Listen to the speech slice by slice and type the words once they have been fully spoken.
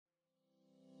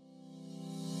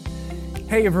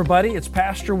Hey everybody, it's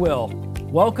Pastor Will.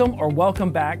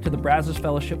 Welcome back to the Brazos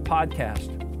Fellowship Podcast.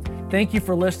 Thank you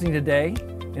for listening today.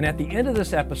 And at the end of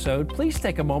this episode, please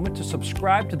take a moment to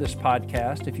subscribe to this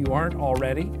podcast if you aren't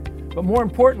already. But more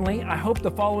importantly, I hope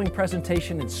the following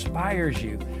presentation inspires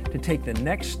you to take the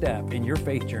next step in your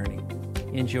faith journey.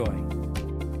 Enjoy.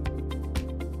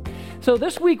 So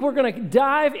this week we're going to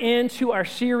dive into our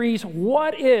series,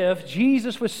 What If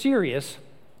Jesus Was Serious?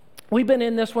 We've been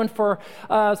in this one for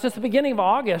since the beginning of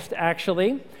August,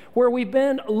 actually, where we've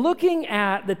been looking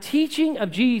at the teaching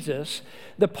of Jesus,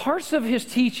 the parts of his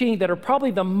teaching that are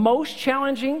probably the most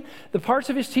challenging, the parts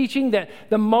of his teaching that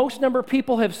the most number of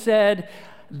people have said,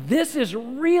 this is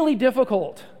really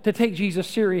difficult to take Jesus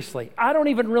seriously. I don't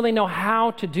even really know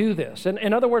how to do this. And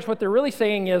in other words, what they're really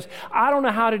saying is, I don't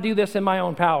know how to do this in my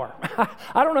own power.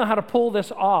 I don't know how to pull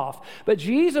this off. But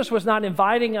Jesus was not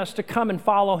inviting us to come and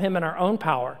follow him in our own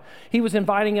power. He was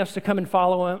inviting us to come and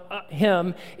follow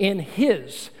him in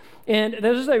his. And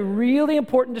this is a really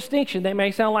important distinction. They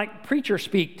may sound like preacher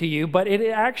speak to you, but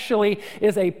it actually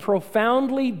is a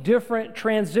profoundly different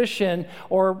transition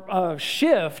or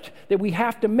shift that we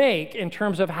have to make in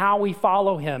terms of how we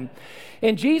follow him.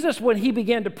 And Jesus, when he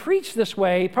began to preach this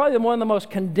way, probably one of the most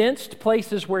condensed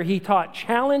places where he taught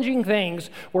challenging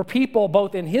things, where people,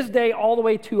 both in his day all the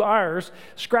way to ours,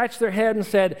 scratched their head and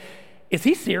said, is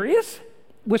he serious?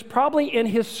 Was probably in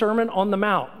his Sermon on the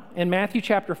Mount. In Matthew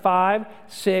chapter 5,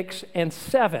 6, and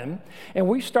 7. And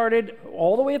we started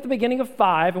all the way at the beginning of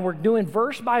 5, and we're doing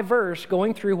verse by verse,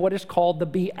 going through what is called the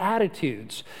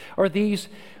Beatitudes, or these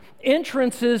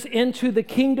entrances into the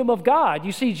kingdom of God.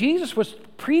 You see, Jesus was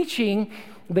preaching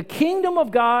the kingdom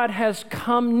of God has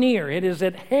come near. It is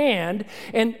at hand.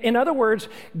 And in other words,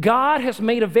 God has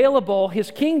made available his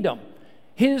kingdom,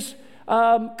 his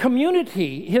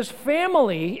community, his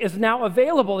family is now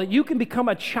available, that you can become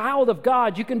a child of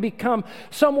God. You can become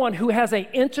someone who has an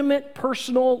intimate,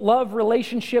 personal love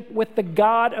relationship with the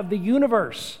God of the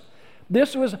universe.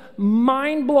 This was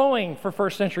mind-blowing for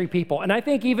first century people. And I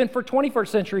think even for 21st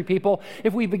century people,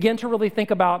 if we begin to really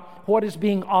think about what is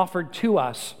being offered to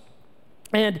us.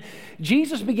 And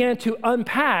Jesus began to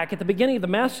unpack at the beginning of the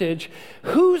message,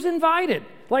 who's invited?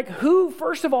 Like who,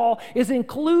 first of all, is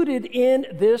included in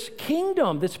this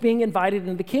kingdom that's being invited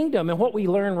into the kingdom? And what we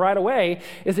learn right away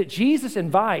is that Jesus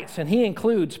invites, and he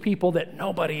includes people that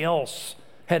nobody else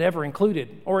had ever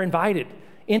included or invited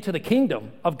into the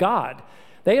kingdom of God.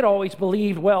 They had always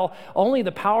believed, well, only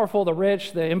the powerful, the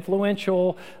rich, the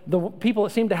influential, the people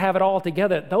that seem to have it all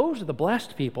together, those are the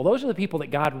blessed people. Those are the people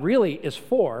that God really is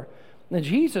for. And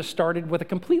Jesus started with a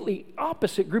completely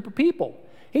opposite group of people.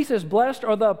 He says, blessed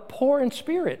are the poor in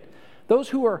spirit, those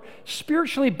who are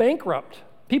spiritually bankrupt,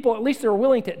 people at least that are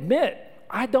willing to admit,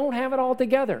 I don't have it all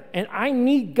together and I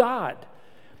need God.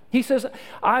 He says,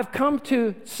 I've come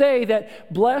to say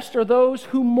that blessed are those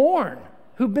who mourn,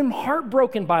 who've been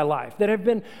heartbroken by life, that have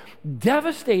been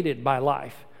devastated by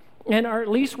life, and are at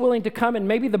least willing to come, and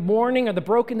maybe the mourning or the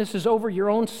brokenness is over your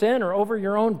own sin or over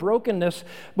your own brokenness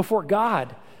before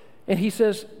God. And he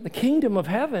says, the kingdom of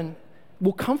heaven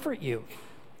will comfort you.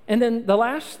 And then the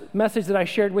last message that I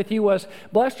shared with you was,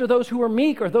 blessed are those who are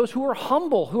meek, or those who are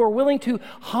humble, who are willing to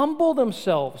humble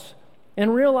themselves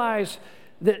and realize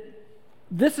that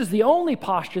this is the only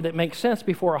posture that makes sense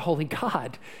before a holy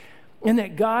God. And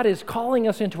that God is calling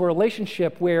us into a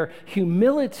relationship where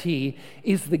humility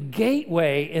is the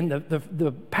gateway and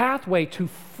the pathway to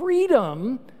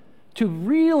freedom, to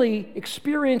really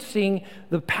experiencing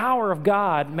the power of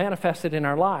God manifested in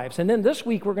our lives. And then this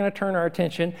week, we're going to turn our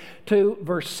attention to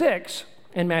verse 6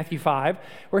 in Matthew 5,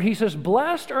 where he says,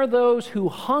 blessed are those who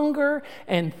hunger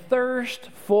and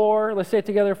thirst for, let's say it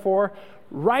together, for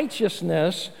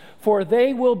righteousness, for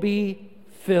they will be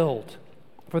filled.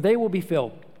 For they will be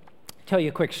filled. I'll tell you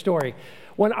a quick story.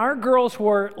 When our girls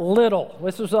were little,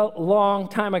 this was a long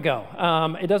time ago.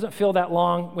 It doesn't feel that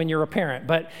long when you're a parent,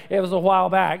 but it was a while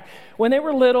back. When they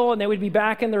were little and they would be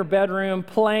back in their bedroom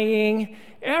playing,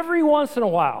 every once in a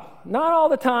while, not all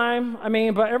the time,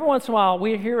 but every once in a while,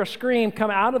 we hear a scream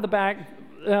come out of the back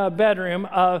bedroom.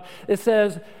 It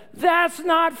says, that's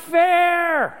not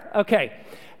fair. Okay.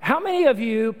 How many of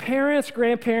you, parents,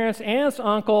 grandparents, aunts,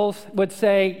 uncles, would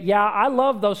say, yeah, I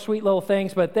love those sweet little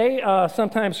things, but they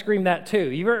sometimes scream that too?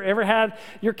 You ever had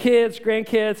your kids,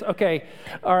 grandkids? Okay,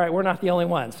 all right, we're not the only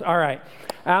ones. All right,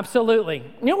 absolutely.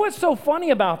 You know what's so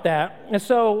funny about that? And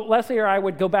so Leslie or I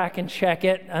would go back and check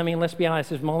it. Let's be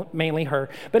honest, it's mainly her.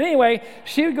 But anyway,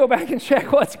 she would go back and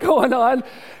check what's going on.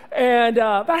 And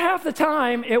about half the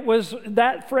time, it was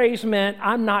that phrase meant,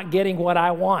 I'm not getting what I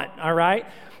want, all right?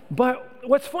 But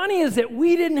what's funny is that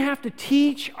we didn't have to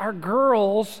teach our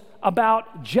girls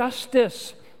about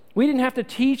justice. We didn't have to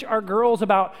teach our girls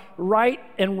about right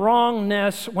and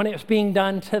wrongness when it's being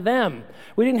done to them.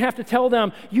 We didn't have to tell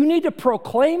them, you need to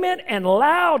proclaim it and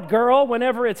loud, girl,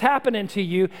 whenever it's happening to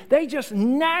you. They just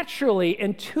naturally,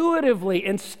 intuitively,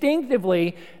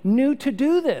 instinctively knew to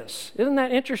do this. Isn't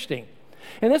that interesting?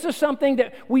 And this is something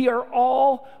that we are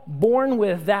all born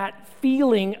with, that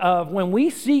feeling of when we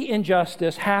see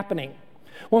injustice happening.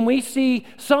 When we see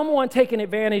someone taken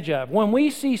advantage of, when we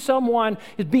see someone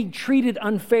is being treated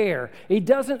unfair, it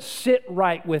doesn't sit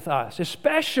right with us,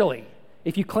 especially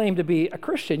if you claim to be a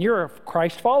Christian. You're a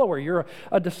Christ follower. You're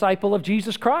a disciple of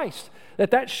Jesus Christ.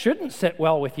 That shouldn't sit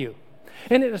well with you.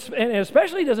 And it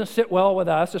especially doesn't sit well with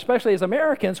us, especially as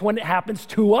Americans, when it happens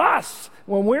to us,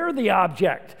 when we're the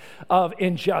object of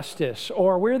injustice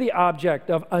or we're the object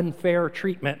of unfair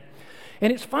treatment.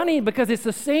 And it's funny because it's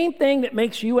the same thing that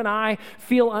makes you and I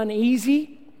feel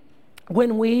uneasy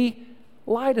when we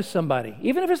lie to somebody.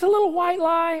 Even if it's a little white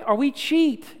lie, or we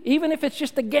cheat, even if it's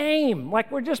just a game,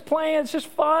 like we're just playing, it's just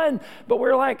fun, but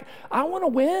we're like, I want to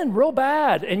win real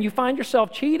bad. And you find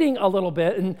yourself cheating a little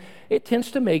bit, and it tends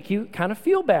to make you kind of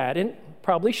feel bad, and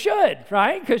probably should,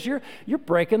 right? Because you're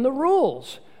breaking the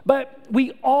rules. But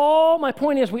my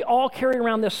point is, we all carry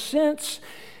around this sense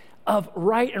of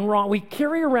right and wrong. We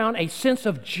carry around a sense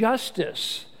of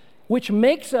justice, which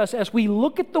makes us, as we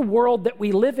look at the world that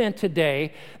we live in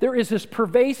today, there is this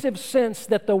pervasive sense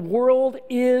that the world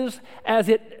is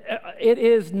it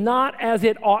is not as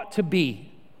it ought to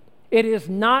be. It is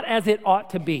not as it ought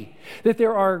to be. That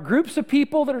there are groups of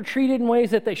people that are treated in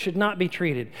ways that they should not be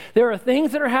treated. There are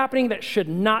things that are happening that should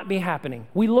not be happening.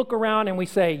 We look around and we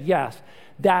say, yes,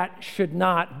 that should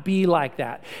not be like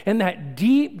that. And that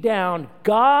deep down,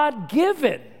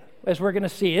 God-given, as we're going to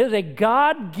see, is a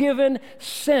God-given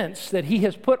sense that He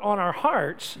has put on our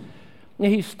hearts, and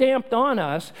He's stamped on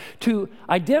us to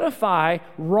identify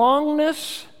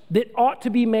wrongness that ought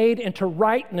to be made into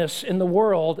rightness in the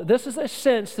world. This is a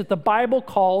sense that the Bible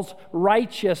calls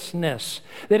righteousness,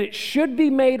 that it should be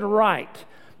made right.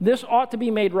 This ought to be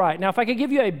made right. Now, if I could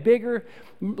give you a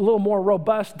little more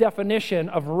robust definition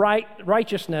of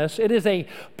righteousness, it is a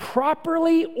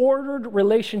properly ordered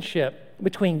relationship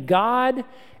between God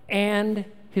and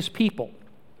His people.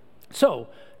 So,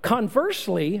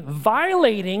 conversely,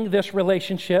 violating this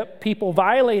relationship, people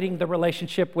violating the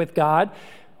relationship with God,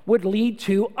 would lead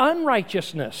to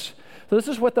unrighteousness. So this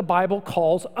is what the Bible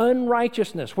calls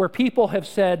unrighteousness, where people have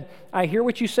said, I hear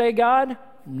what you say, God.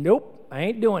 Nope, I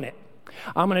ain't doing it.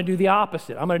 I'm going to do the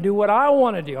opposite. I'm going to do what I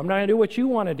want to do. I'm not going to do what you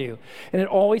want to do. And it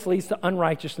always leads to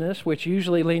unrighteousness, which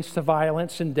usually leads to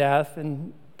violence and death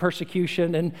and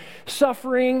persecution and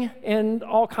suffering and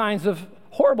all kinds of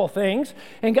horrible things.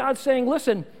 And God's saying,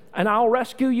 listen, and I'll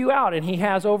rescue you out. And He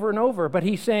has over and over. But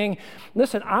He's saying,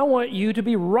 listen, I want you to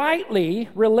be rightly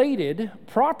related,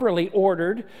 properly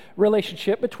ordered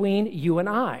relationship between you and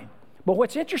I. But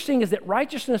what's interesting is that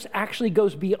righteousness actually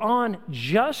goes beyond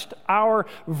just our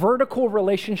vertical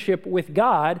relationship with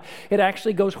God. It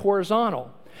actually goes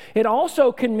horizontal. It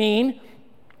also can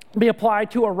be applied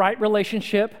to a right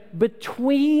relationship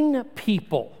between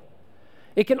people.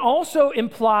 It can also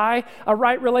imply a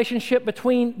right relationship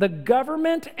between the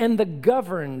government and the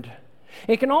governed.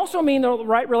 It can also mean the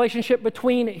right relationship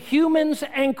between humans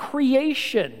and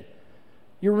creation.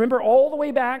 You remember all the way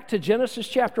back to Genesis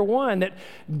chapter 1 that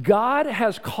God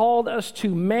has called us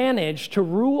to manage, to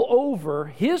rule over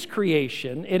His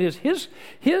creation. It is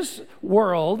His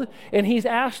world, and He's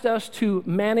asked us to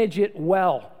manage it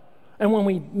well. And when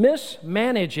we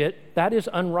mismanage it, that is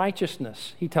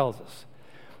unrighteousness, He tells us.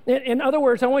 In other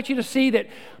words, I want you to see that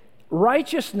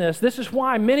righteousness, this is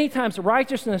why many times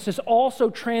righteousness is also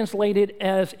translated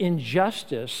as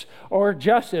injustice, or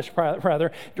justice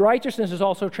rather. Righteousness is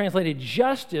also translated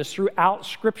justice throughout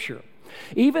Scripture.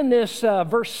 Even this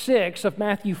verse 6 of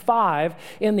Matthew 5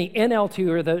 in the NLT,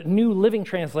 or the New Living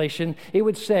Translation, it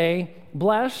would say,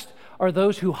 blessed are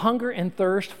those who hunger and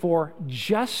thirst for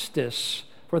justice,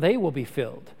 for they will be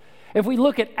filled. If we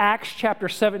look at Acts chapter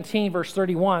 17, verse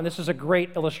 31, this is a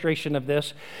great illustration of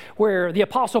this, where the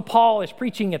Apostle Paul is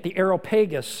preaching at the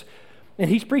Areopagus, and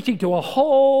he's preaching to a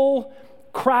whole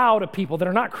crowd of people that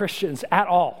are not Christians at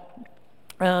all.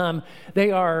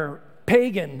 They are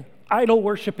pagan,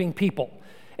 idol-worshiping people,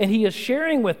 and he is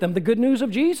sharing with them the good news of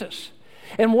Jesus.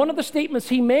 And one of the statements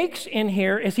he makes in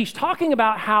here is he's talking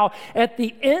about how at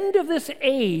the end of this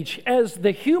age, as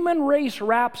the human race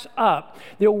wraps up,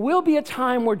 there will be a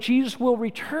time where Jesus will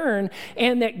return,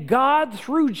 and that God,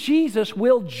 through Jesus,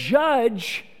 will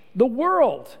judge the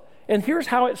world. And here's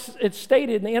how it's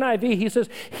stated in the NIV. He says,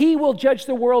 He will judge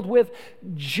the world with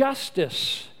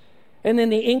justice And then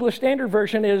the English Standard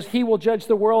Version is, he will judge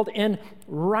the world in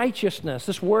righteousness.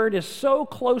 This word is so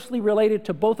closely related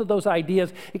to both of those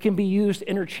ideas, it can be used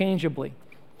interchangeably.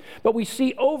 But we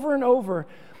see over and over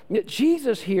that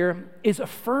Jesus here is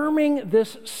affirming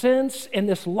this sense and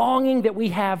this longing that we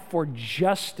have for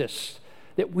justice,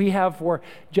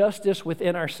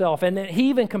 within ourselves. And then he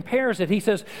even compares it. He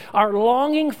says, our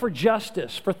longing for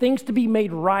justice, for things to be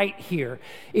made right here,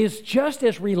 is just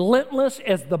as relentless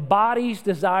as the body's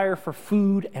desire for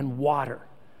food and water.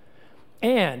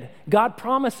 And God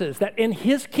promises that in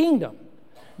his kingdom,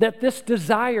 that this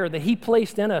desire that he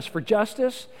placed in us for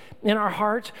justice in our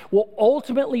hearts will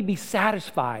ultimately be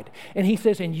satisfied. And he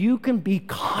says, and you can be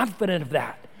confident of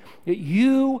that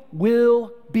you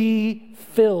will be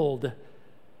filled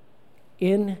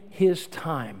in his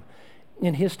time,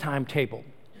 in his timetable.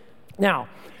 Now,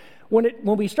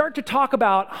 when we start to talk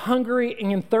about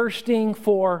hungering and thirsting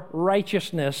for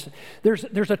righteousness,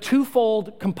 there's a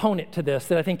twofold component to this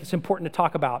that I think is important to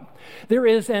talk about. There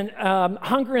is an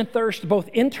hunger and thirst both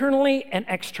internally and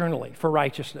externally for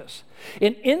righteousness.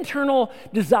 An internal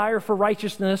desire for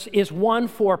righteousness is one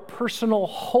for personal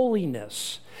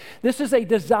holiness. This is a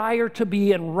desire to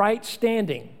be in right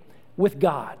standing with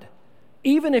God.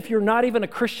 Even if you're not even a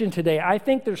Christian today, I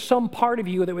think there's some part of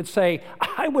you that would say,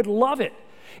 I would love it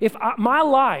if my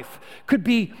life could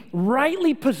be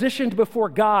rightly positioned before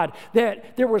God,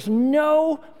 that there was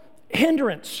no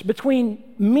hindrance between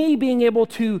me being able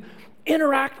to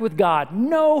interact with God,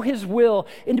 know his will,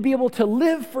 and to be able to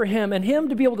live for him, and him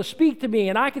to be able to speak to me,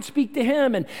 and I could speak to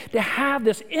him, and to have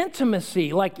this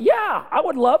intimacy. Like, yeah, I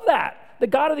would love that. The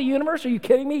God of the universe, are you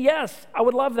kidding me? Yes, I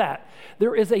would love that.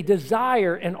 There is a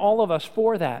desire in all of us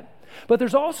for that. But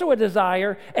there's also a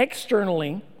desire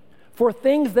externally for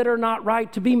things that are not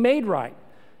right to be made right,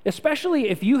 especially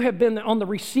if you have been on the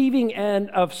receiving end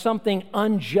of something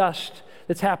unjust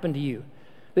that's happened to you,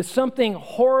 that something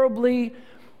horribly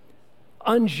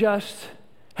unjust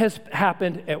has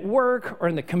happened at work or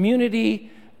in the community,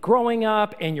 growing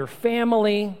up, and your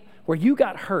family, where you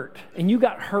got hurt, and you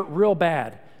got hurt real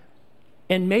bad.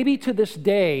 And maybe to this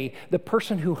day, the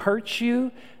person who hurts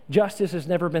you, justice has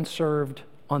never been served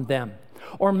on them.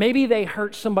 Or maybe they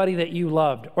hurt somebody that you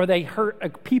loved, or they hurt a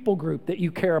people group that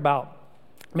you care about.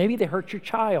 Maybe they hurt your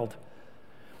child.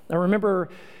 I remember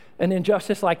an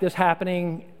injustice like this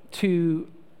happening to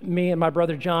me and my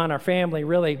brother John, our family,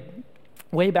 really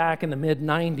way back in the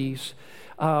mid-90s.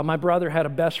 My brother had a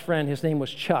best friend. His name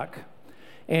was Chuck.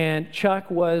 And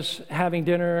Chuck was having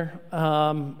dinner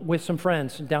with some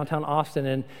friends in downtown Austin.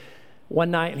 And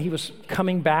one night, he was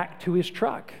coming back to his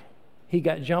truck. He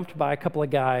got jumped by a couple of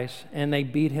guys, and they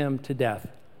beat him to death.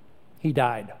 He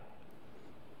died.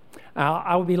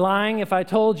 I would be lying if I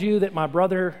told you that my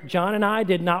brother John and I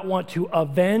did not want to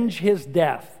avenge his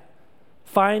death,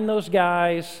 find those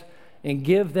guys, and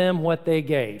give them what they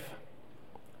gave.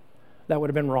 That would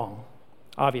have been wrong,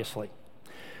 obviously.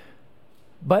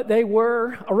 But they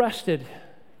were arrested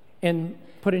and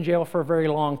put in jail for a very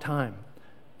long time.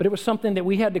 But it was something that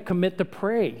we had to commit to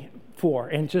pray for,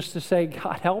 and just to say,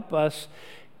 God, help us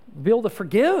be able to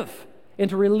forgive and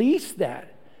to release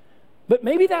that. But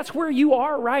maybe that's where you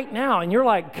are right now, and you're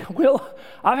like, well,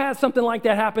 I've had something like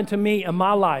that happen to me in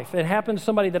my life. It happened to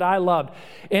somebody that I loved.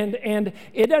 And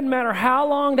it doesn't matter how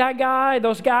long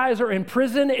those guys are in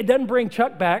prison, it doesn't bring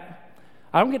Chuck back.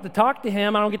 I don't get to talk to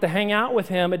him. I don't get to hang out with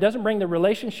him. It doesn't bring the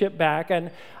relationship back.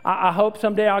 And I hope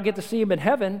someday I'll get to see him in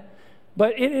heaven.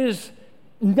 But it is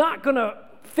not going to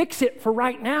fix it for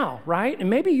right now, right? And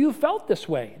maybe you felt this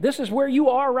way. This is where you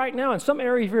are right now in some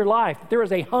area of your life. There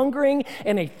is a hungering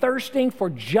and a thirsting for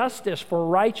justice, for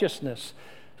righteousness.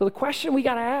 So the question we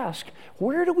got to ask,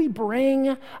 where do we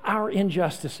bring our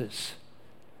injustices?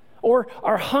 Or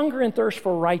our hunger and thirst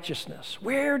for righteousness,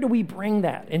 where do we bring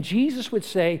that? And Jesus would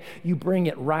say, you bring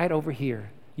it right over here.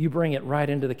 You bring it right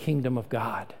into the kingdom of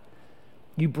God.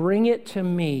 You bring it to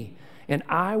me, and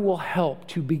I will help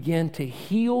to begin to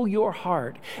heal your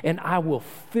heart, and I will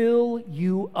fill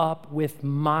you up with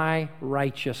my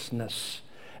righteousness.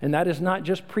 And that is not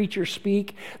just preacher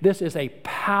speak. This is a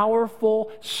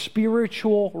powerful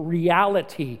spiritual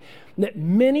reality that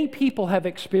many people have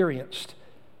experienced,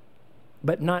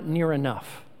 but not near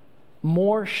enough.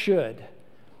 More should.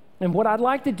 And what I'd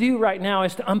like to do right now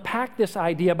is to unpack this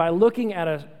idea by looking at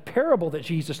a parable that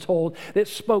Jesus told that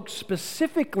spoke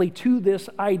specifically to this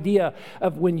idea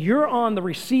of when you're on the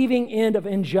receiving end of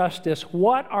injustice,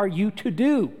 what are you to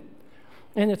do?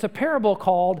 And it's a parable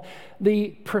called the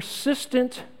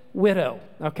persistent widow,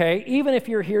 okay? Even if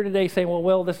you're here today saying, well,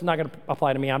 Will, this is not going to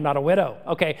apply to me. I'm not a widow,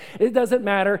 okay? It doesn't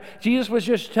matter. Jesus was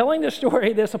just telling the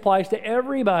story. This applies to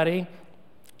everybody.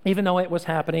 even though it was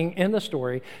happening in the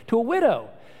story to a widow.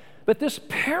 But this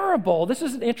parable, this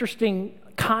is an interesting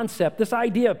concept. This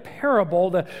idea of parable,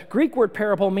 the Greek word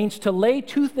parable means to lay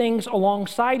two things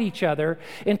alongside each other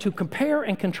and to compare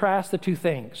and contrast the two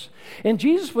things. And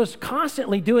Jesus was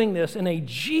constantly doing this in a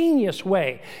genius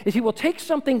way, is he will take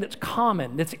something that's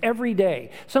common, that's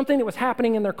everyday, something that was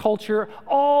happening in their culture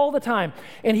all the time,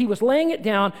 and he was laying it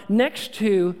down next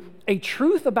to a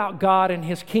truth about God and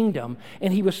his kingdom,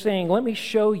 and he was saying, let me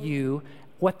show you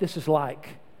what this is like.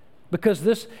 Because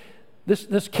this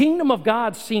kingdom of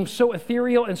God seems so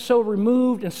ethereal and so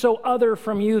removed and so other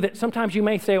from you that sometimes you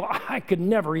may say, well, I could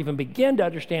never even begin to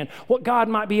understand what God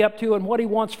might be up to and what he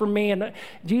wants from me. And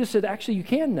Jesus said, actually, you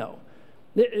can know.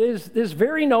 This is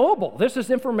very knowable. This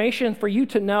is information for you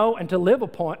to know and to live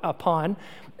upon.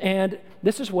 And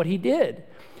this is what he did.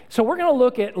 So we're going to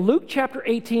look at Luke chapter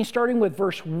 18, starting with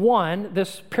verse 1.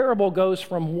 This parable goes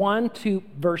from 1 to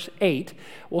verse 8.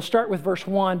 We'll start with verse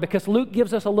 1 because Luke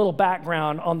gives us a little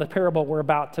background on the parable we're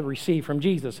about to receive from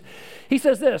Jesus. He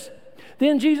says this,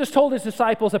 then Jesus told his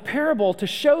disciples a parable to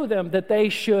show them that they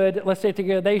should, let's say it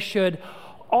together, they should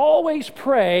always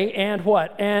pray and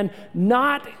what? And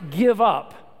not give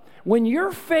up. When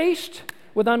you're faced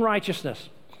with unrighteousness,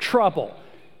 trouble,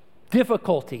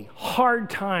 difficulty, hard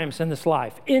times in this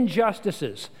life,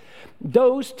 injustices,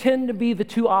 those tend to be the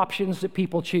two options that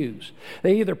people choose.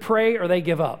 They either pray or they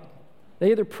give up.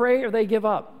 They either pray or they give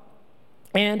up.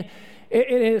 And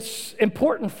it is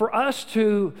important for us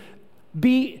to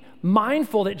be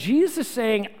mindful that Jesus is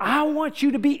saying, I want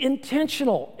you to be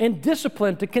intentional and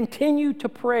disciplined to continue to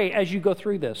pray as you go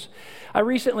through this. I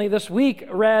recently this week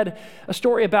read a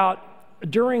story about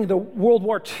during the World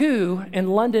War II in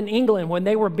London, England, when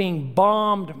they were being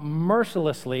bombed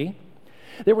mercilessly,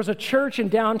 there was a church in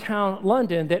downtown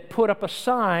London that put up a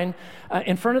sign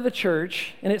in front of the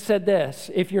church, and it said this,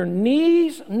 if your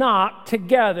knees knock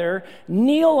together,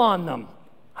 kneel on them.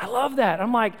 I love that.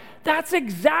 I'm like, that's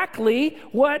exactly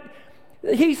what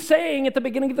he's saying at the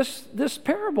beginning of this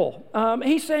parable.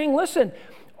 He's saying, listen,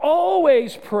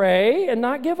 always pray and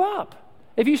not give up.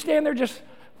 If you stand there just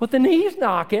with the knees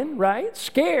knocking, right,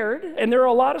 scared, and there are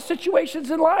a lot of situations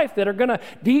in life that are going to,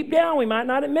 deep down, we might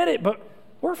not admit it, but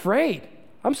we're afraid.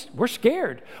 We're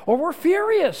scared, or we're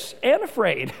furious and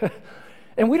afraid,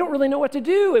 and we don't really know what to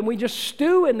do, and we just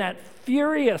stew in that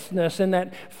furiousness and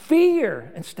that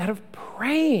fear instead of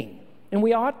praying, and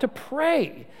we ought to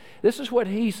pray. This is what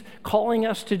he's calling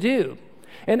us to do.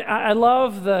 And I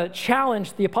love the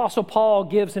challenge the Apostle Paul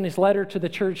gives in his letter to the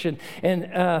church in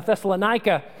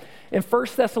Thessalonica. In 1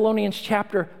 Thessalonians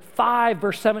chapter 5,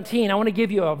 verse 17, I want to give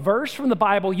you a verse from the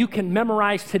Bible you can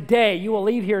memorize today. You will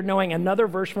leave here knowing another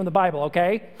verse from the Bible,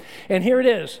 okay? And here it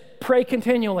is, pray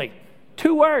continually.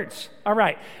 2 words. All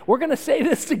right, we're going to say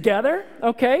this together,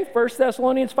 okay? 1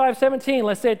 Thessalonians 5:17,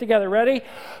 let's say it together. Ready?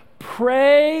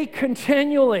 Pray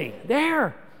continually.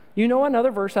 There. You know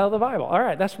another verse out of the Bible. All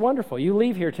right, that's wonderful. You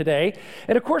leave here today.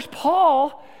 And of course,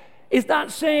 Paul is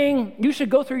not saying you should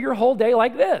go through your whole day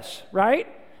like this, right?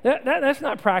 That's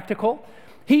not practical.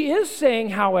 He is saying,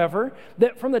 however,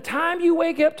 that from the time you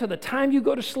wake up to the time you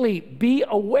go to sleep, be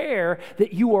aware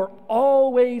that you are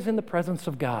always in the presence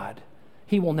of God.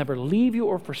 He will never leave you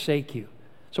or forsake you.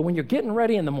 So when you're getting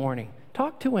ready in the morning,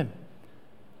 talk to him.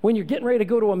 When you're getting ready to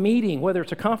go to a meeting, whether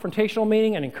it's a confrontational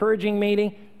meeting, an encouraging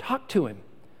meeting, talk to him.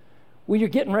 When you're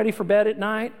getting ready for bed at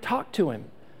night, talk to him.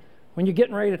 When you're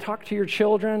getting ready to talk to your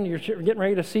children, you're getting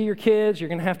ready to see your kids, you're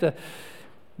going to have to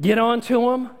get on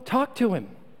to him, talk to him.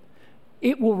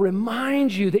 It will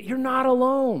remind you that you're not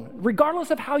alone. Regardless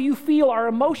of how you feel, our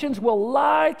emotions will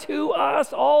lie to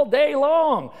us all day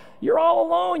long. You're all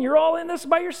alone. You're all in this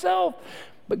by yourself.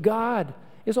 But God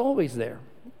is always there.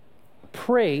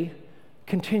 Pray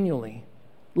continually.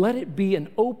 Let it be an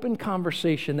open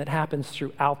conversation that happens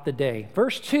throughout the day.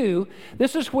 Verse 2,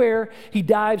 this is where he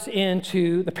dives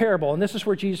into the parable, and this is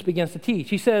where Jesus begins to teach.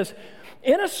 He says,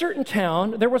 in a certain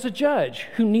town, there was a judge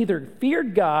who neither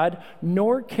feared God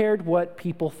nor cared what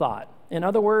people thought. In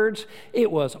other words,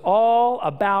 it was all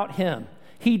about him.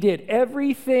 He did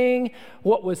everything,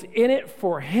 what was in it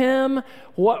for him,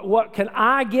 what can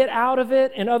I get out of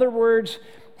it? In other words,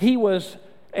 he was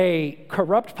a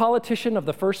corrupt politician of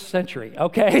the first century,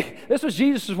 okay? This was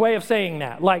Jesus' way of saying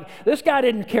that. Like, this guy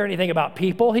didn't care anything about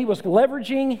people. He was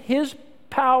leveraging his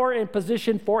power and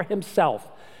position for himself.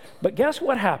 But guess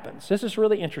what happens? This is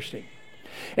really interesting.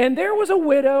 And there was a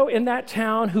widow in that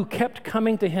town who kept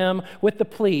coming to him with the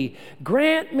plea,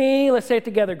 grant me, let's say it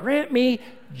together, grant me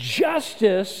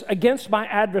justice against my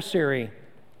adversary.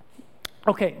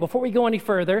 Okay, before we go any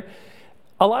further,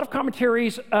 A lot of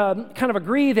commentaries kind of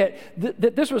agree that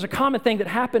this was a common thing that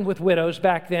happened with widows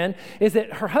back then, is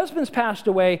that her husband's passed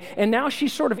away, and now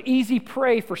she's sort of easy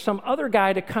prey for some other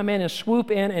guy to come in and swoop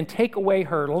in and take away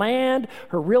her land,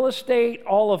 her real estate,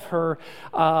 all of her,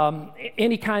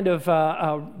 any kind of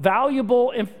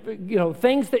valuable,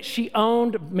 things that she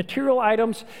owned, material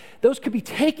items. Those could be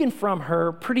taken from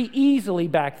her pretty easily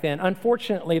back then.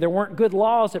 Unfortunately, there weren't good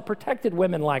laws that protected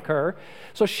women like her.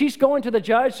 So she's going to the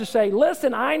judge to say,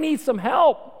 listen, I need some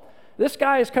help. This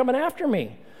guy is coming after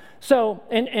me. So,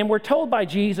 and we're told by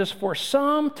Jesus, for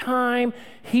some time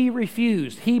he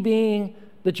refused, he being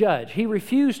the judge. He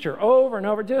refused her over and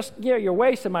over. You're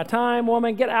wasting my time,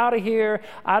 woman. Get out of here.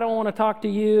 I don't want to talk to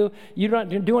you. You're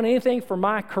not doing anything for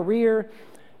my career.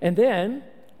 And then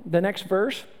the next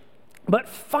verse, but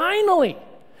finally,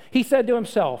 he said to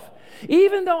himself,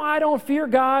 even though I don't fear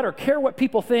God or care what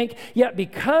people think, yet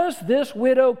because this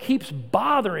widow keeps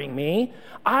bothering me,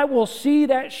 I will see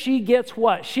that she gets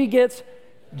what? She gets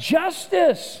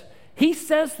justice. He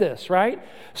says this, right?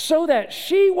 So that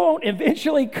she won't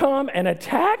eventually come and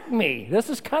attack me. This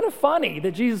is kind of funny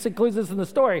that Jesus includes this in the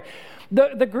story.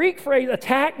 The Greek phrase,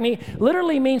 attack me,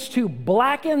 literally means to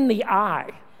blacken the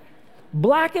eye.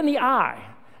 Blacken the eye.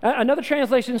 Another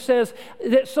translation says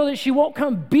that so that she won't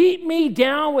come beat me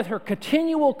down with her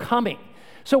continual coming.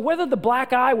 So whether the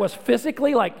black eye was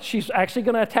physically, like she's actually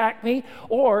going to attack me,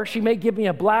 or she may give me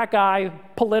a black eye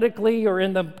politically or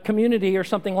in the community or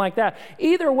something like that.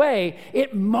 Either way,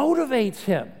 it motivates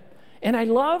him. And I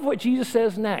love what Jesus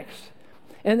says next.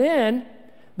 And then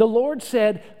the Lord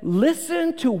said,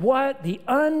 listen to what the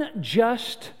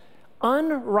unjust,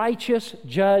 unrighteous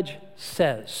judge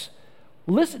says.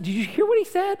 Listen, did you hear what he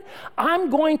said? I'm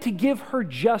going to give her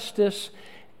justice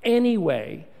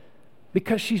anyway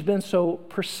because she's been so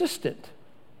persistent.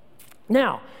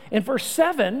 Now, in verse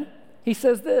 7, he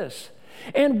says this,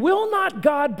 and will not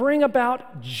God bring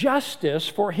about justice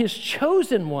for his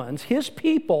chosen ones, his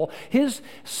people, his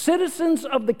citizens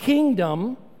of the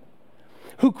kingdom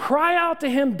who cry out to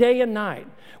him day and night?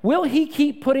 Will he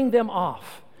keep putting them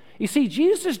off? You see,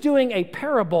 Jesus is doing a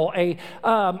parable,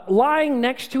 lying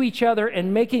next to each other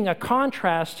and making a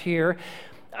contrast here.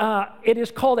 It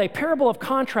is called a parable of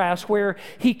contrast, where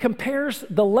he compares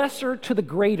the lesser to the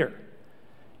greater.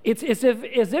 It's as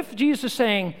if Jesus is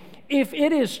saying, if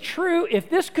it is true, if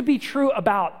this could be true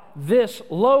about this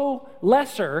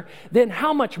lesser, then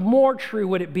how much more true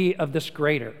would it be of this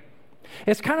greater?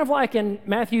 It's kind of like in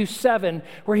Matthew 7,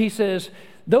 where he says,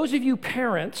 those of you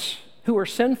parents who are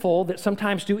sinful, that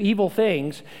sometimes do evil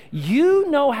things, you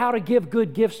know how to give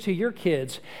good gifts to your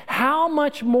kids. How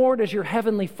much more does your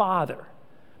heavenly Father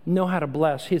know how to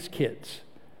bless his kids?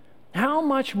 How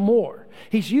much more?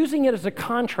 He's using it as a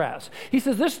contrast. He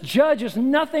says, this judge is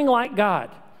nothing like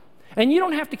God. And you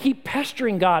don't have to keep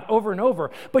pestering God over and over,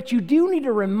 but you do need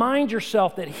to remind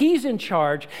yourself that he's in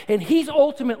charge, and he's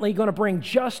ultimately going to bring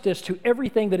justice to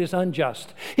everything that is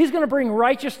unjust. He's going to bring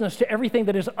righteousness to everything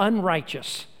that is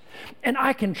unrighteous. And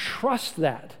I can trust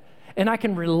that, and I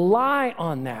can rely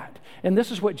on that. And this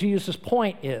is what Jesus'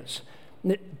 point is.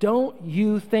 Don't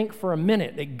you think for a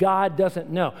minute that God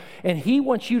doesn't know. And he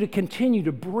wants you to continue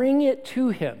to bring it to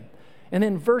him. And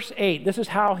then verse 8, this is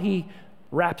how he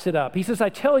wraps it up. He says, I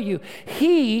tell you,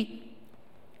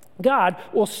 God,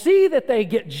 will see that they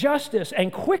get justice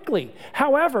and quickly.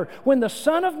 However, when the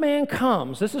Son of Man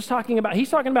comes, he's talking about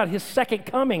his second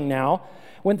coming now.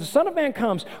 When the Son of Man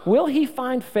comes, will he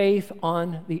find faith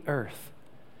on the earth?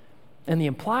 And the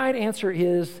implied answer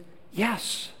is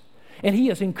yes. And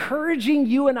he is encouraging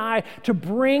you and I to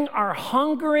bring our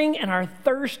hungering and our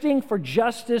thirsting for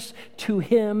justice to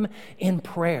him in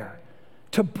prayer,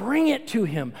 to bring it to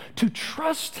him, to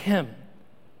trust him.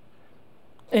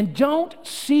 And don't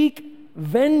seek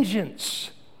vengeance.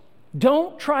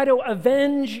 Don't try to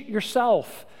avenge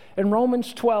yourself. In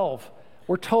Romans 12,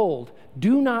 we're told,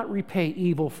 do not repay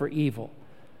evil for evil.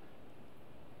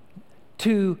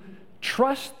 To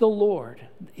trust the Lord,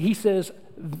 he says,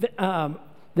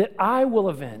 that I will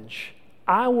avenge,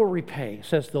 I will repay,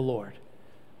 says the Lord.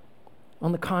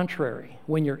 On the contrary,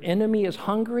 when your enemy is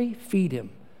hungry, feed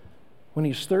him. When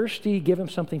he's thirsty, give him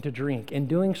something to drink. In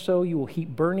doing so, you will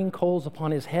heap burning coals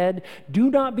upon his head. Do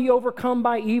not be overcome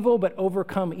by evil, but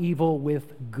overcome evil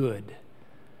with good.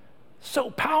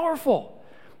 So powerful.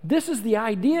 This is the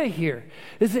idea here,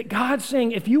 is that God's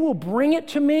saying, if you will bring it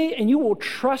to me and you will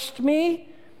trust me,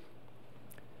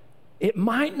 it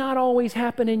might not always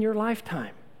happen in your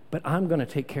lifetime, but I'm going to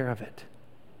take care of it.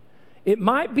 It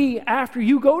might be after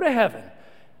you go to heaven,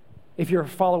 if you're a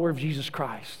follower of Jesus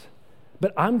Christ,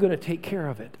 but I'm going to take care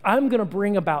of it. I'm going to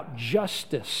bring about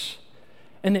justice,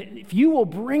 And that if you will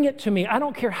bring it to me, I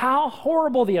don't care how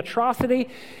horrible the atrocity,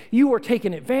 you were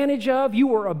taken advantage of, you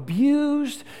were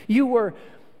abused, you were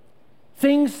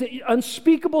things,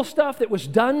 unspeakable stuff that was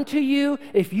done to you,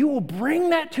 if you will bring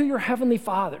that to your Heavenly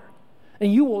Father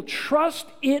and you will trust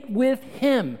it with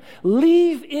Him,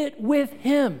 leave it with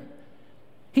Him.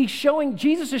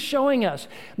 Jesus is showing us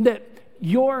that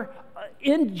the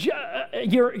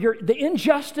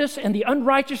injustice and the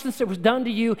unrighteousness that was done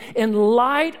to you in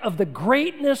light of the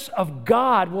greatness of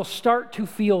God will start to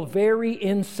feel very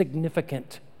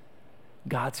insignificant.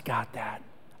 God's got that.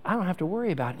 I don't have to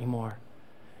worry about it anymore.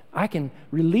 I can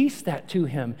release that to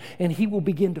Him, and He will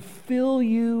begin to fill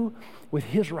you with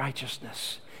His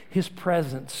righteousness, His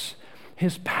presence,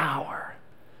 His power.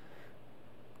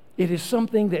 It is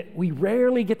something that we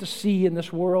rarely get to see in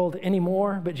this world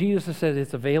anymore, but Jesus says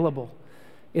it's available.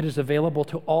 It is available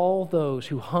to all those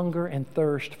who hunger and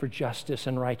thirst for justice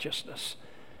and righteousness.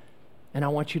 And I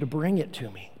want you to bring it to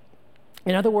me.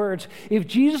 In other words, if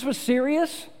Jesus was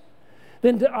serious,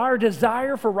 then our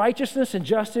desire for righteousness and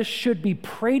justice should be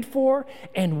prayed for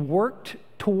and worked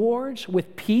towards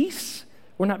with peace.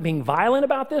 We're not being violent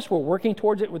about this. We're working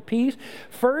towards it with peace.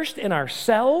 First, in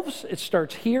ourselves. It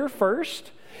starts here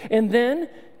first. And then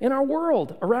in our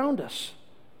world around us.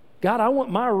 God, I want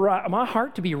my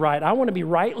heart to be right. I want to be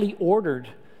rightly ordered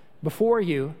before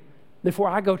you before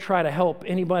I go try to help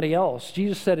anybody else.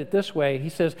 Jesus said it this way. He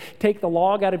says, take the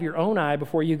log out of your own eye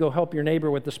before you go help your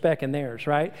neighbor with the speck in theirs,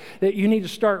 right? That you need to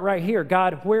start right here.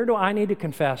 God, where do I need to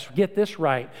confess? Get this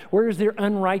right. Where is there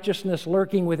unrighteousness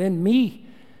lurking within me?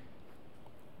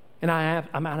 And I'm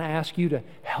going to ask you to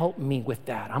help me with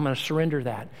that. I'm going to surrender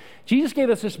that. Jesus gave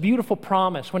us this beautiful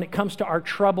promise when it comes to our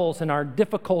troubles and our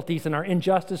difficulties and our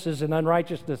injustices and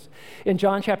unrighteousness. In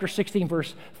John chapter 16,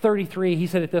 verse 33, He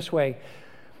said it this way,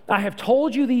 I have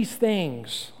told you these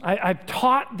things. I've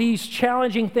taught these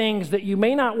challenging things that you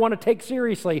may not want to take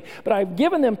seriously, but I've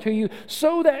given them to you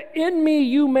so that in me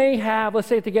you may have, let's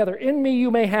say it together, in me you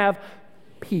may have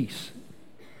peace.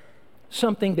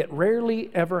 Something that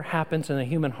rarely ever happens in a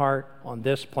human heart on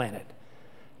this planet.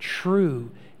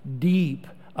 True, deep,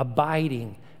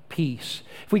 abiding peace.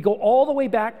 If we go all the way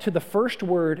back to the first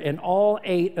word in all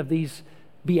 8 of these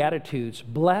Beatitudes,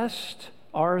 blessed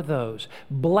are those.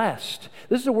 Blessed.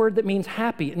 This is a word that means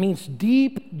happy. It means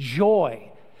deep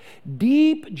joy.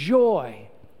 Deep joy.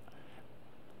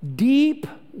 Deep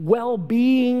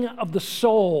well-being of the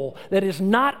soul that is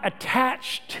not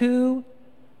attached to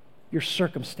your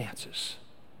circumstances.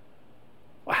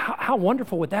 How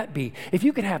wonderful would that be? If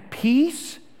you could have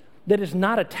peace that is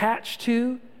not attached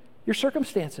to your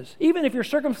circumstances. Even if your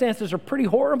circumstances are pretty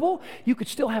horrible, you could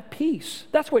still have peace.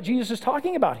 That's what Jesus is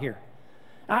talking about here.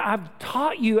 I've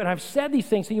taught you and I've said these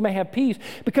things so you may have peace,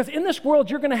 because in this world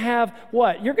you're going to have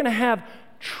what? You're going to have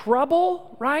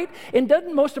trouble, right? And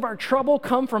doesn't most of our trouble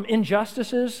come from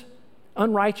injustices,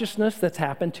 unrighteousness that's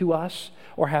happened to us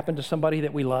or happened to somebody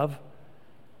that we love?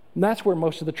 And that's where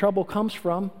most of the trouble comes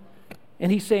from. And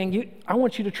He's saying, I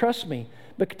want you to trust me,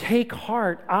 but take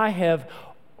heart, I have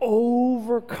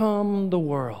overcome the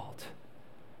world.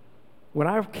 When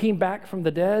I came back from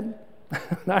the dead,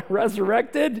 and I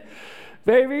resurrected,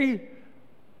 baby,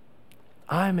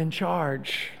 I'm in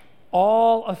charge.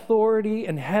 All authority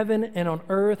in heaven and on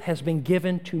earth has been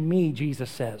given to me, Jesus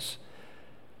says.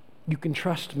 You can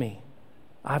trust me.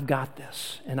 I've got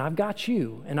this, and I've got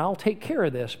you, and I'll take care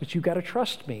of this, but you've got to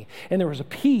trust me. And there was a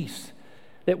peace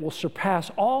that will surpass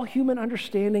all human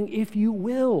understanding if you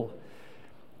will.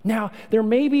 Now, there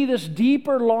may be this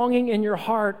deeper longing in your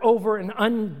heart over an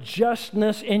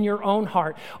unjustness in your own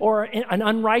heart or an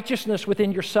unrighteousness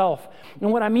within yourself.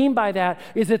 And what I mean by that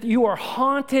is that you are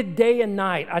haunted day and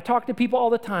night. I talk to people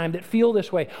all the time that feel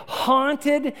this way,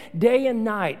 haunted day and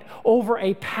night over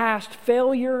a past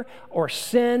failure or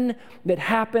sin that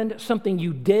happened, something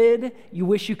you did, you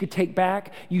wish you could take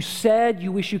back, you said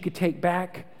you wish you could take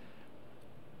back,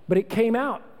 but it came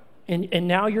out. And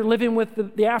now you're living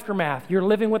with the aftermath. You're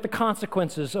living with the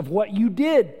consequences of what you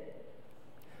did.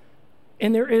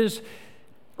 And there is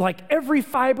like every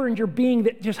fiber in your being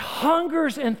that just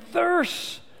hungers and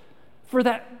thirsts for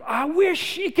that. I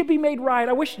wish it could be made right.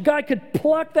 I wish God could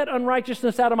pluck that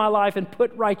unrighteousness out of my life and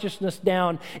put righteousness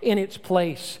down in its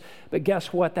place. But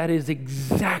guess what? That is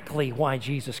exactly why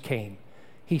Jesus came.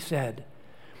 He says,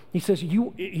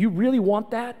 you really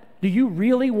want that? Do you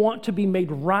really want to be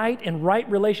made right in right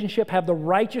relationship, have the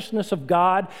righteousness of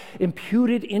God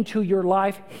imputed into your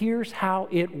life? Here's how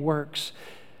it works.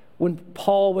 When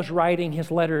Paul was writing his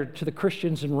letter to the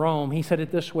Christians in Rome, he said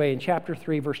it this way in chapter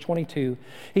 3, verse 22.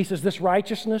 He says, this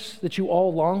righteousness that you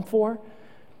all long for,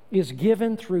 is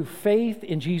given through faith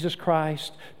in Jesus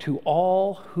Christ to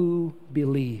all who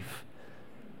believe.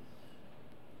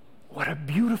 What a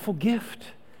beautiful gift.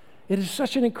 It is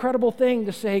such an incredible thing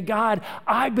to say, God,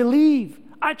 I believe.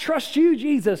 I trust you,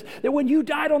 Jesus, that when you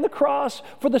died on the cross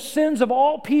for the sins of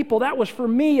all people, that was for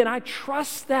me, and I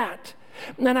trust that.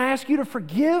 And I ask you to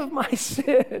forgive my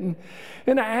sin,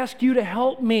 and I ask you to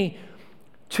help me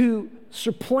to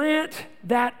supplant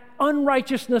that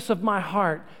unrighteousness of my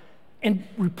heart and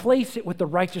replace it with the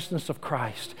righteousness of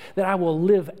Christ, that I will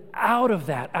live out of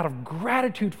that, out of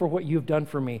gratitude for what you've done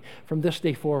for me from this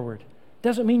day forward.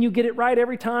 Doesn't mean you get it right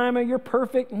every time or you're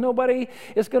perfect. Nobody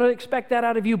is going to expect that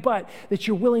out of you, but that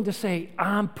you're willing to say,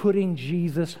 I'm putting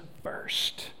Jesus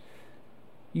first.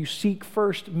 You seek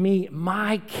first me,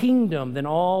 my kingdom, then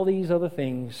all these other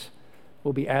things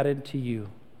will be added to you.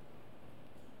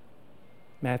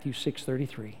 Matthew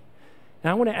 6:33.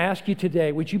 Now I want to ask you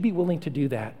today, would you be willing to do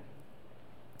that?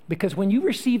 Because when you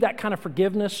receive that kind of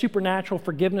forgiveness, supernatural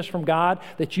forgiveness from God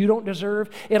that you don't deserve,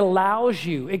 it allows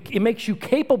you, it makes you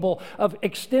capable of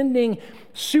extending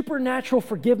supernatural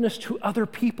forgiveness to other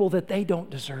people that they don't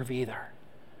deserve either.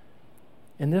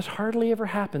 And this hardly ever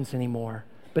happens anymore,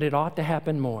 but it ought to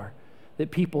happen more.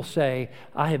 That people say,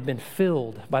 I have been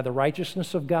filled by the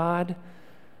righteousness of God,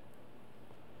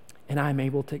 and I'm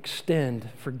able to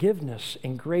extend forgiveness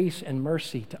and grace and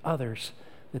mercy to others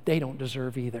that they don't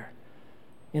deserve either.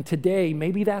 And today,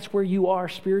 maybe that's where you are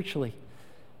spiritually.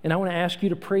 And I want to ask you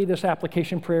to pray this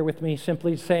application prayer with me,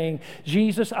 simply saying,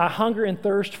 Jesus, I hunger and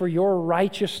thirst for your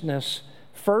righteousness,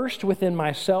 first within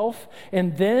myself,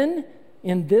 and then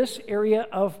in this area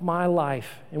of my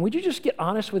life. And would you just get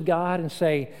honest with God and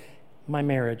say, my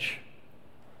marriage,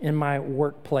 in my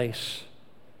workplace,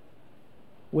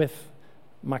 with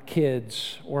my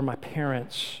kids or my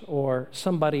parents or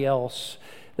somebody else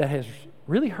that has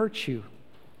really hurt you.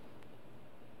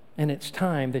 And it's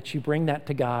time that you bring that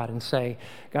to God and say,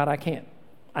 God, I can't,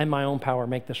 in my own power,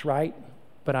 make this right,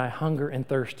 but I hunger and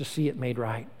thirst to see it made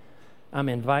right. I'm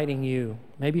inviting you,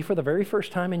 maybe for the very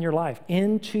first time in your life,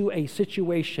 into a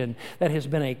situation that has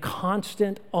been a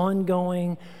constant,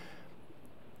 ongoing,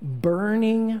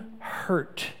 burning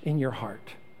hurt in your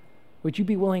heart. Would you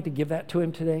be willing to give that to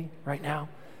him today, right now?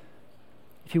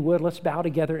 If you would, let's bow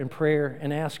together in prayer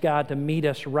and ask God to meet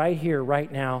us right here,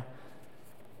 right now.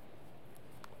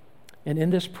 And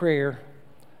in this prayer,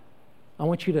 I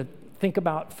want you to think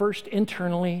about first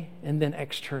internally and then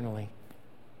externally.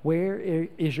 Where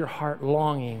is your heart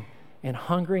longing and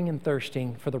hungering and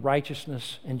thirsting for the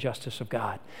righteousness and justice of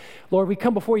God? Lord, we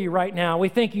come before you right now. We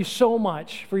thank you so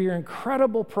much for your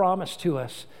incredible promise to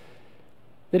us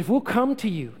that if we'll come to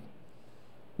you,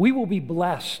 we will be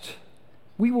blessed.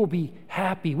 We will be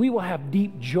happy. We will have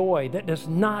deep joy that does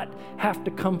not have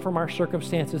to come from our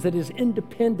circumstances, that is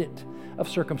independent of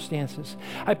circumstances.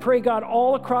 I pray, God,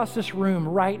 all across this room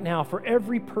right now for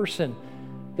every person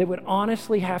that would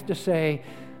honestly have to say,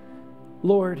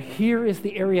 Lord, here is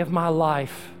the area of my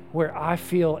life where I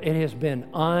feel it has been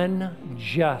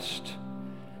unjust.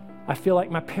 I feel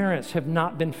like my parents have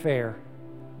not been fair.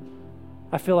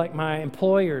 I feel like my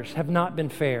employers have not been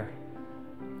fair.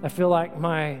 I feel like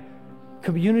my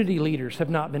community leaders have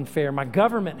not been fair. My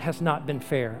government has not been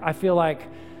fair. I feel like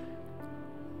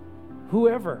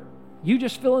whoever, you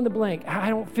just fill in the blank. I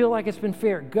don't feel like it's been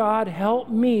fair. God, help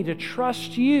me to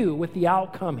trust you with the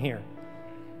outcome here.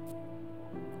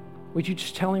 Would you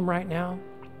just tell him right now?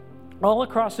 All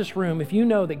across this room, if you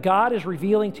know that God is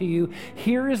revealing to you,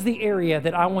 here is the area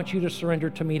that I want you to surrender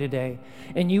to me today,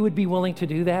 and you would be willing to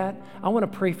do that, I want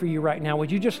to pray for you right now.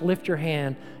 Would you just lift your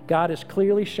hand? God is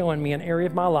clearly showing me an area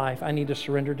of my life I need to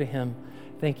surrender to him.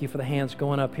 Thank you for the hands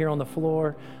going up here on the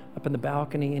floor, up in the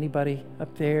balcony, anybody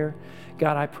up there?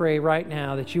 God, I pray right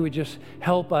now that you would just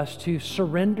help us to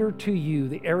surrender to you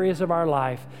the areas of our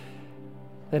life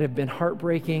that have been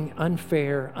heartbreaking,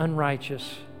 unfair,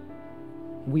 unrighteous.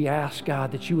 We ask,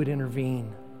 God, that you would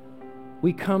intervene.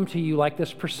 We come to you like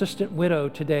this persistent widow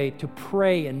today to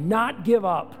pray and not give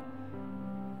up.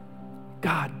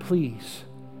 God, please,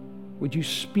 would you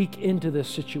speak into this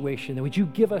situation? Would you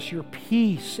give us your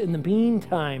peace in the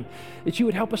meantime? That you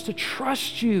would help us to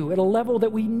trust you at a level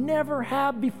that we never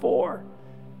have before.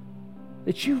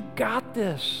 That you've got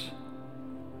this.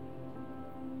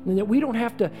 And that we don't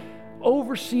have to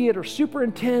oversee it or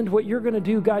superintend what you're going to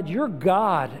do. God, you're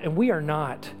God and we are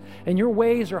not. And your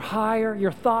ways are higher,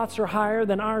 your thoughts are higher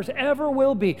than ours ever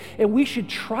will be. And we should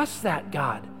trust that,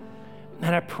 God.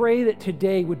 And I pray that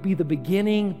today would be the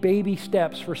beginning baby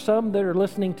steps for some that are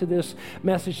listening to this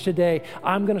message today.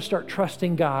 I'm going to start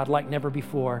trusting God like never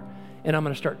before. And I'm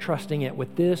going to start trusting it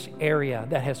with this area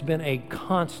that has been a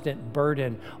constant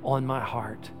burden on my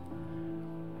heart.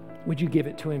 Would you give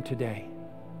it to him today?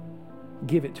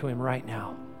 Give it to him right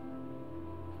now.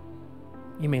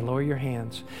 You may lower your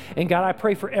hands. And God, I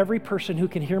pray for every person who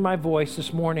can hear my voice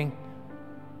this morning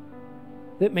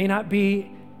that may not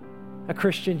be a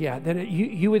Christian yet, that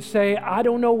you would say, I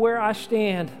don't know where I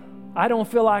stand. I don't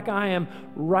feel like I am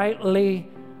rightly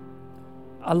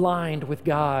aligned with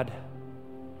God.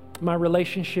 My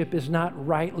relationship is not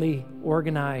rightly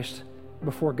organized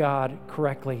before God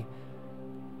correctly.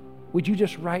 Would you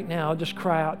just right now just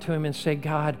cry out to him and say,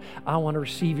 God, I want to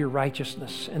receive your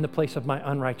righteousness in the place of my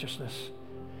unrighteousness.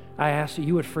 I ask that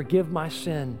you would forgive my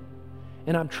sin.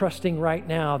 And I'm trusting right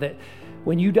now that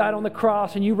when you died on the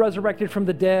cross and you resurrected from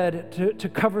the dead to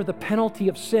cover the penalty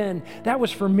of sin, that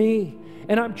was for me.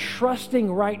 And I'm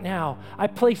trusting right now. I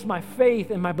place my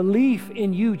faith and my belief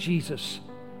in you, Jesus,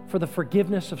 for the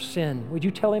forgiveness of sin. Would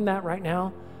you tell him that right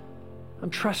now?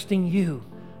 I'm trusting you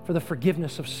for the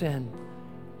forgiveness of sin.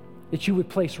 That you would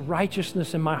place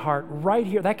righteousness in my heart right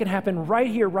here. That can happen right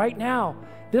here, right now,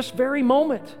 this very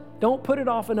moment. Don't put it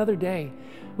off another day.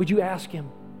 Would you ask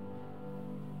him?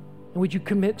 And would you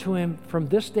commit to him from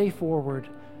this day forward,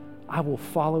 I will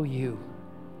follow you.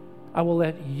 I will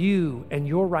let you and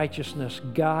your righteousness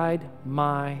guide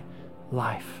my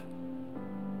life.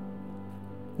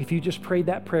 If you just prayed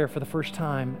that prayer for the first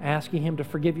time, asking him to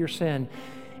forgive your sin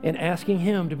and asking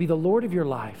him to be the Lord of your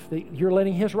life, that you're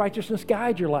letting his righteousness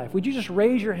guide your life, would you just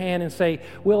raise your hand and say,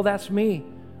 Will, that's me.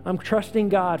 I'm trusting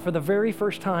God for the very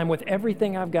first time with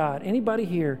everything I've got. Anybody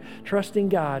here trusting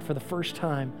God for the first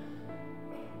time?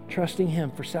 Trusting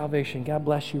him for salvation. God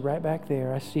bless you right back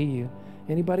there. I see you.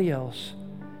 Anybody else?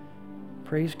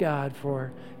 Praise God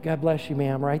for, God bless you,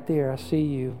 ma'am, right there. I see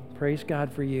you. Praise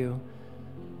God for you.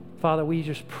 Father, we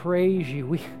just praise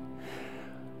you.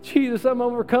 Jesus, I'm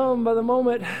overcome by the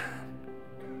moment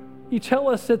you tell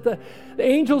us that the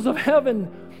angels of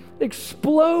heaven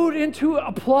explode into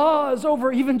applause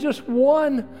over even just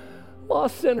one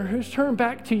lost sinner who's turned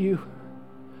back to you.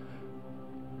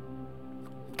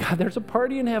 God, there's a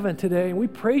party in heaven today, and we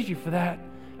praise you for that.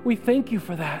 We thank you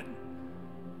for that.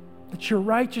 That your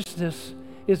righteousness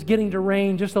is getting to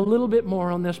reign just a little bit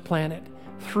more on this planet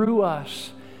through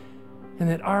us, and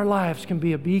that our lives can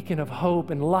be a beacon of hope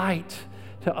and light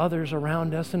to others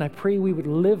around us. And I pray we would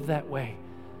live that way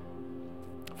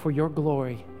for your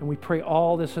glory. And we pray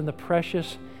all this in the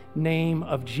precious name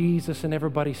of Jesus. And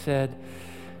everybody said,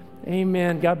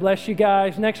 amen. God bless you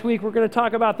guys. Next week, we're going to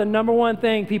talk about the number one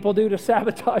thing people do to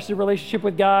sabotage the relationship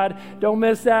with God. Don't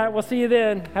miss that. We'll see you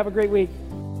then. Have a great week.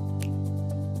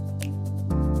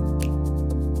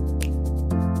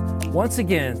 Once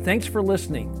again, thanks for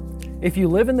listening. If you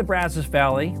live in the Brazos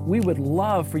Valley, we would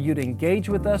love for you to engage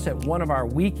with us at one of our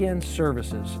weekend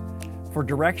services. For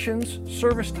directions,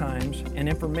 service times, and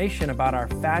information about our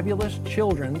fabulous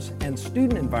children's and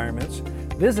student environments,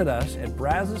 visit us at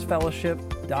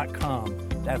brazosfellowship.com.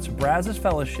 That's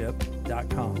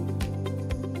brazosfellowship.com.